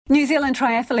New Zealand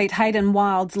triathlete Hayden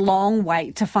Wilde's long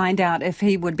wait to find out if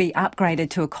he would be upgraded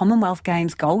to a Commonwealth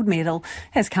Games gold medal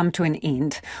has come to an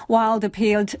end. Wilde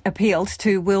appealed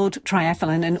to World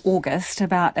Triathlon in August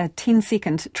about a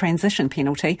 10-second transition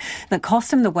penalty that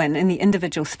cost him the win in the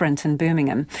individual sprint in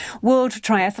Birmingham. World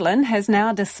Triathlon has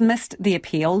now dismissed the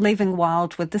appeal, leaving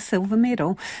Wilde with the silver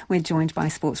medal. We're joined by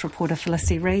sports reporter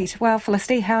Felicity Reid. Well,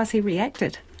 Felicity, how has he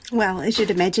reacted? Well, as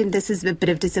you'd imagine, this is a bit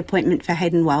of disappointment for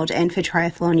Hayden Wilde and for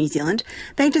Triathlon New Zealand.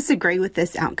 They disagree with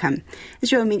this outcome. As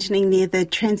you were mentioning there, the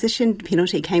transition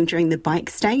penalty came during the bike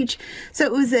stage. So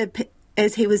it was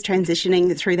as he was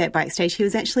transitioning through that bike stage, he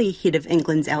was actually ahead of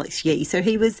England's Alex Yee. So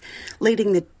he was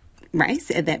leading the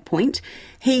race at that point.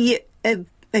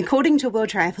 According to World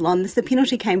Triathlon, the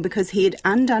penalty came because he had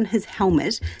undone his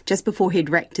helmet just before he'd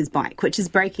wrecked his bike, which is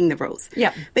breaking the rules.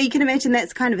 Yep. But you can imagine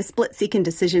that's kind of a split-second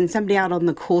decision. Somebody out on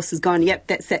the course has gone, yep,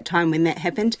 that's that time when that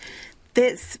happened.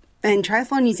 And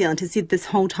Triathlon New Zealand has said this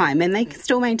whole time, and they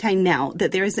still maintain now,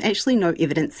 that there is actually no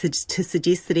evidence to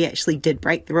suggest that he actually did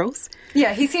break the rules.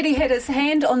 Yeah, he said he had his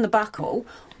hand on the buckle,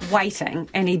 waiting,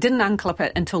 and he didn't unclip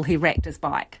it until he wrecked his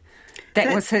bike.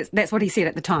 That's what he said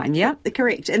at the time, yeah?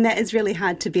 Correct, and that is really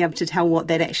hard to be able to tell what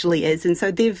that actually is. And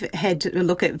so they've had a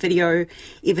look at video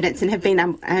evidence and have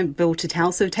been able to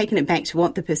tell. So they've taken it back to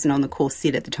what the person on the course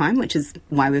said at the time, which is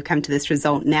why we've come to this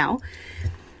result now.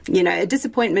 You know, a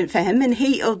disappointment for him, and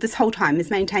he, this whole time,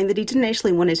 has maintained that he didn't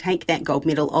actually want to take that gold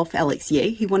medal off Alex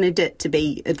Yee. He wanted it to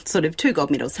be sort of two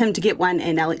gold medals, him to get one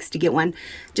and Alex to get one,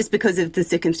 just because of the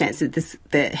circumstances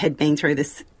that had been through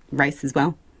this race as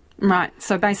well. Right,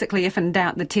 so basically, if in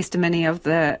doubt, the testimony of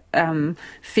the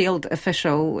field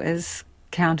official is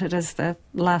counted as the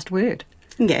last word.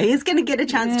 Yeah, he's going to get a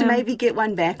chance to maybe get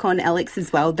one back on Alex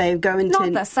as well. They go into...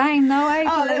 Not the same though,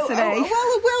 Felicity? Well,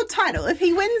 a world title. If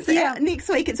he wins next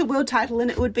week, it's a world title, and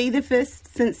it would be the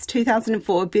first since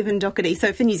 2004, Bevan Doherty,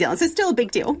 so for New Zealand. So still a big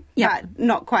deal, but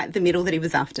not quite the medal that he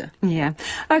was after. Yeah.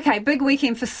 Okay, big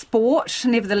weekend for sport.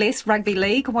 Nevertheless, rugby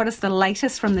league, what is the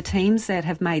latest from the teams that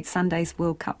have made Sunday's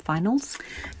World Cup finals?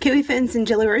 Kiwi Ferns and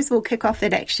Jillaroos will kick off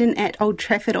that action at Old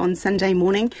Trafford on Sunday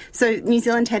morning. So New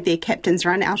Zealand had their captains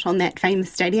run out on that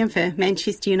famous stadium for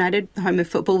Manchester United, home of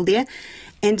football there.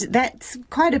 And that's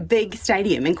quite a big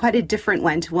stadium and quite a different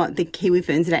one to what the Kiwi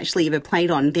Ferns had actually ever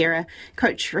played on. Their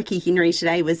coach Ricky Henry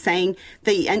today was saying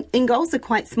the in goals are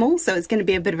quite small, so it's going to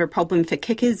be a bit of a problem for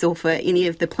kickers or for any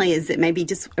of the players that maybe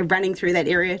just are running through that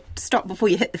area. Stop before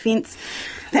you hit the fence,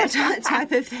 that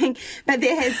type of thing. But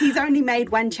he's only made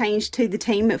one change to the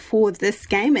team for this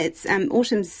game. It's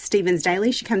Autumn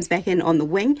Stevens-Daly. She comes back in on the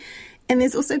wing. And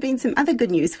there's also been some other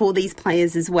good news for these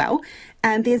players as well.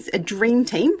 There's a dream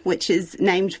team, which is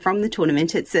named from the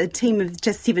tournament. It's a team of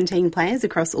just 17 players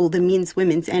across all the men's,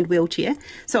 women's and wheelchair.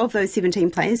 So of those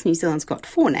 17 players, New Zealand's got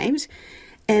 4 named.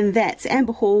 And that's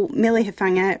Amber Hall, Meli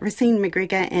Hufanga, Racine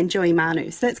McGregor and Joey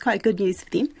Manu. So that's quite good news for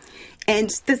them. And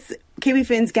this Kiwi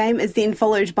Ferns game is then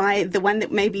followed by the one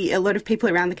that maybe a lot of people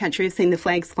around the country have seen the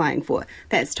flags flying for.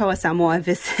 That's Toa Samoa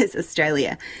versus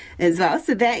Australia as well.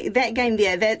 So that game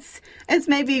there, it's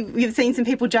maybe you've seen some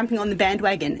people jumping on the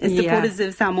bandwagon as supporters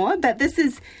of Samoa. But this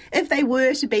is, if they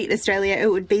were to beat Australia,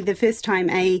 it would be the first time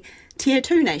a Tier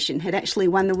 2 nation had actually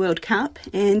won the World Cup,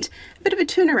 and a bit of a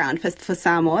turnaround for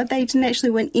Samoa. They didn't actually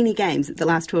win any games at the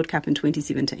last World Cup in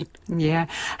 2017. Yeah.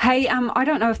 Hey, I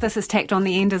don't know if this is tacked on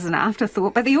the end as an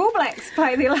afterthought, but the All Blacks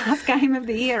play their last game of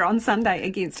the year on Sunday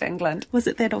against England. Was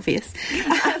it that obvious?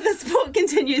 The sport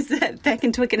continues back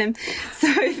in Twickenham.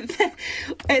 So,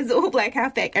 as All Black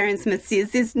halfback Aaron Smith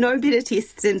says, there's no better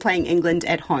test than playing England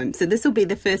at home. So this will be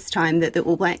the first time that the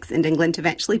All Blacks and England have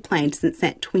actually played since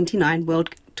that 2019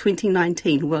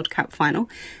 World Cup final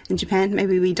in Japan.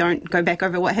 Maybe we don't go back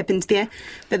over what happened there,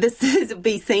 but this will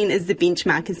be seen as the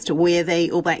benchmark as to where the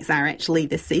All Blacks are actually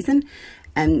this season.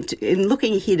 And in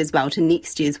looking ahead as well to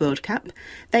next year's World Cup,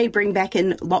 they bring back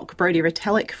in Lock Brodie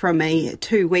Retallick from a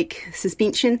 2-week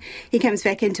suspension. He comes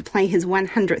back in to play his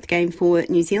 100th game for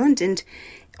New Zealand, and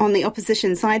on the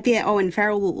opposition side there, Owen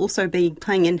Farrell will also be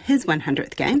playing in his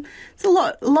 100th game. It's a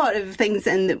lot of things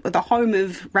in the home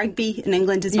of rugby in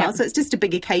England as well, so it's just a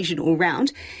big occasion all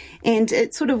round. And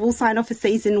it sort of will sign off a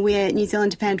season where New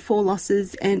Zealand have had 4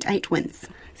 losses and 8 wins.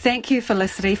 Thank you,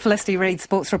 Felicity. Felicity Reid,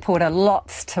 sports reporter.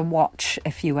 Lots to watch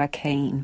if you are keen.